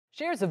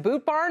Shares of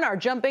Boot Barn are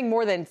jumping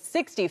more than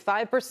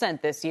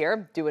 65% this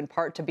year, due in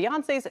part to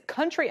Beyoncé's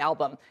country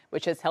album,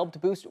 which has helped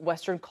boost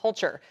Western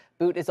culture.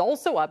 Boot is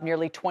also up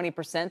nearly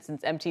 20%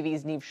 since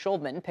MTV's Neve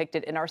Schulman picked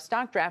it in our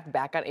stock draft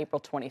back on April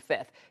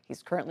 25th.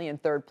 He's currently in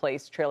third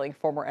place, trailing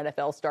former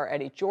NFL star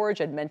Eddie George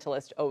and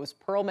mentalist Oz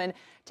Perlman.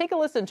 Take a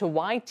listen to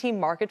why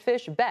Team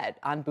Marketfish bet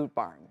on Boot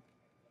Barn.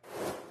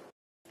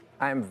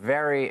 I'm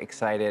very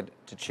excited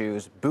to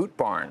choose Boot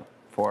Barn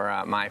for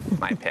my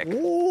pick.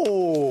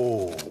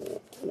 Ooh.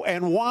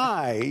 And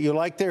why? You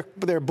like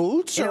their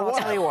boots? I'll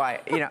tell you why.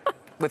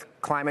 With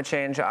climate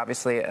change,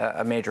 obviously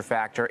a major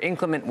factor,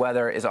 inclement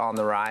weather is on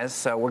the rise.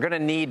 So we're going to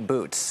need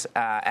boots.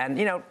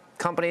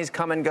 Companies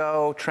come and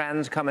go,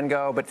 trends come and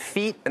go, but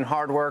feet and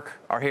hard work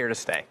are here to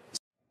stay.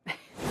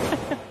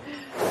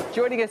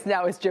 Joining us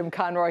now is Jim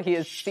Conroy. He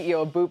is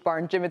CEO of Boot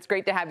Barn. Jim, it's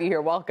great to have you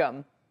here.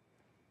 Welcome.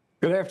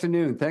 Good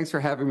afternoon. Thanks for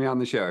having me on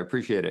the show. I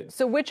appreciate it.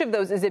 So which of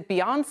those? Is it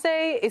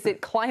Beyonce, is it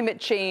climate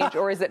change,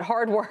 or is it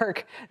hard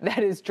work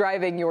that is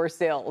driving your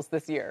sales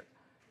this year?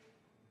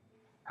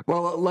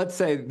 Well, let's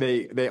say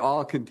they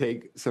all can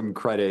take some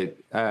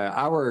credit.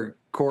 Our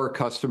core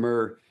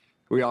customer,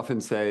 we often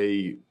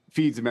say,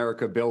 feeds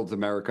America, builds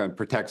America, and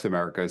protects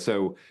America.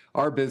 So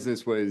our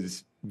business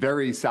was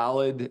very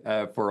solid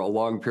for a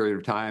long period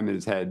of time and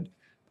has had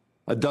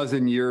a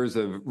dozen years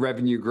of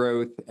revenue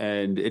growth,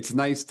 and it's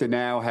nice to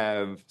now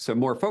have some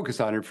more focus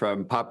on it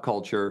from pop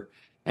culture,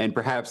 and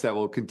perhaps that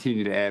will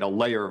continue to add a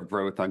layer of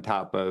growth on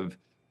top of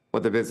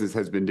what the business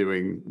has been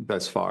doing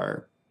thus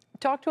far.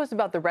 Talk to us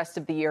about the rest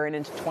of the year and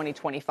into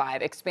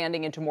 2025,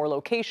 expanding into more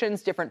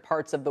locations, different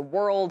parts of the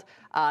world,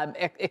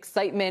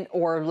 excitement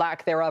or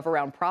lack thereof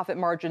around profit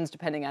margins,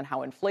 depending on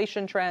how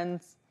inflation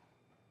trends.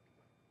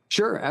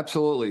 Sure,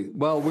 absolutely.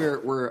 Well,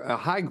 we're a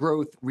high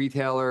growth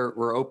retailer.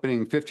 We're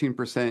opening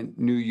 15%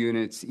 new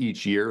units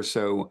each year.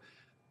 So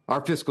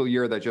our fiscal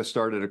year that just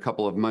started a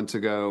couple of months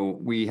ago,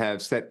 we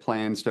have set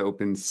plans to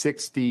open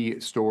 60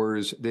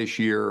 stores this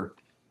year.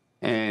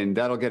 And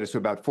that'll get us to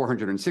about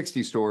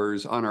 460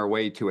 stores on our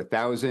way to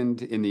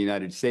 1,000 in the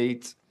United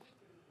States.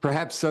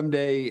 Perhaps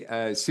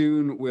someday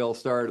soon we'll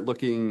start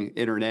looking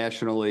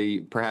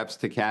internationally, perhaps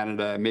to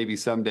Canada, maybe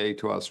someday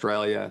to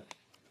Australia.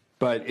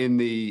 But in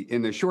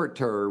the short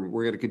term,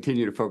 we're going to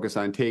continue to focus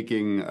on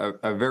taking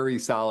a very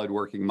solid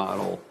working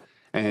model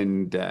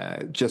and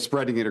just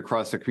spreading it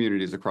across the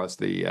communities across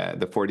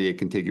the 48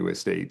 contiguous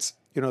states.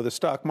 You know, the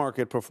stock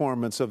market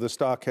performance of the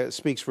stock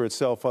speaks for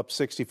itself, up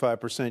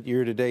 65%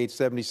 year to date,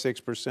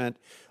 76%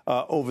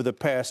 over the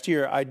past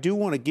year. I do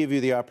want to give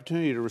you the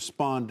opportunity to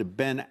respond to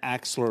Ben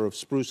Axler of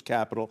Spruce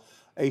Capital,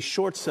 a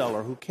short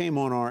seller who came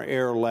on our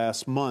air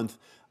last month.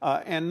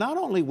 And not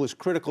only was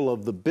critical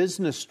of the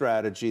business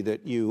strategy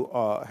that you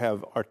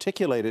have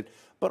articulated,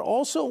 but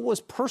also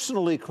was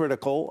personally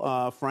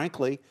critical,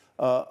 frankly,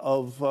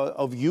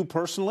 of you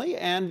personally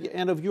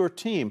and of your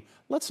team.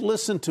 Let's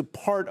listen to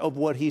part of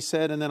what he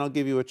said, and then I'll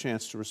give you a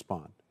chance to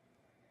respond.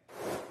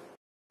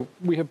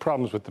 We have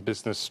problems with the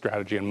business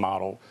strategy and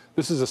model.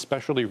 This is a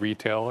specialty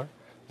retailer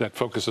that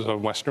focuses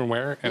on Western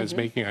wear and is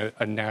making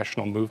a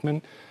national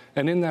movement.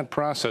 And in that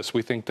process,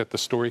 we think that the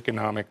store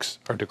economics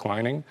are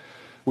declining.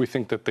 We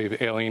think that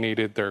they've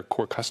alienated their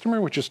core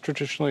customer, which is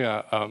traditionally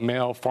a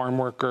male farm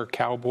worker,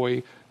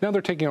 cowboy. Now they're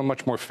taking a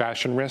much more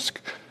fashion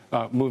risk,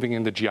 moving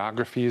into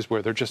geographies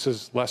where there just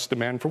is less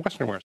demand for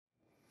Western wear.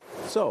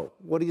 So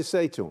what do you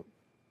say to him?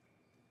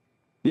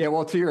 Yeah,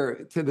 well,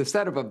 to the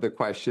setup of the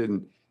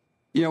question,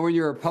 when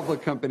you're a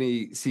public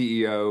company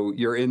CEO,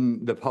 you're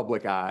in the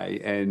public eye,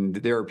 and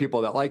there are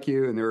people that like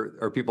you, and there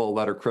are people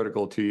that are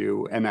critical to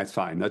you, and that's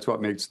fine. That's what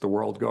makes the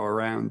world go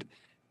around.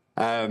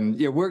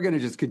 We're going to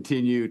just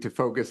continue to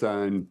focus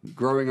on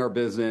growing our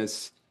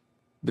business.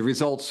 The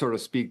results sort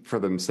of speak for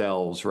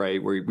themselves,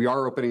 right? We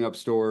are opening up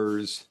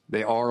stores.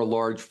 They are a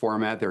large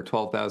format. They're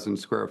 12,000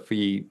 square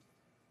feet.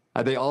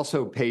 They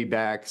also pay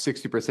back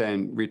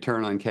 60%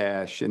 return on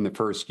cash in the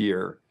first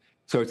year.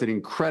 So it's an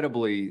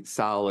incredibly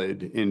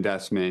solid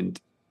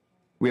investment.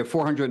 We have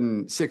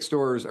 406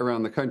 stores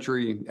around the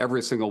country.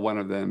 Every single one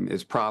of them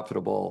is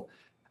profitable.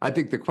 I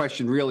think the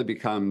question really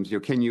becomes,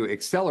 can you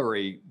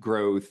accelerate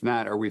growth?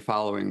 Not, are we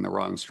following the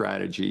wrong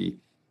strategy?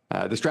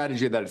 The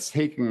strategy that is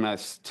taking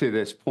us to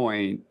this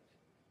point,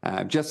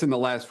 just in the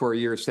last 4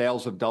 years,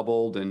 sales have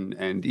doubled and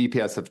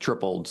EPS have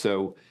tripled.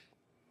 So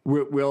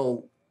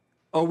we'll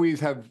always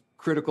have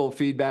critical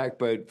feedback,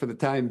 but for the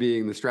time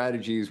being, the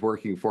strategy is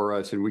working for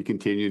us, and we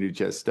continue to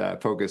just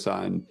focus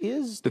on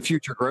the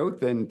future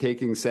growth and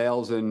taking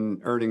sales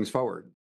and earnings forward.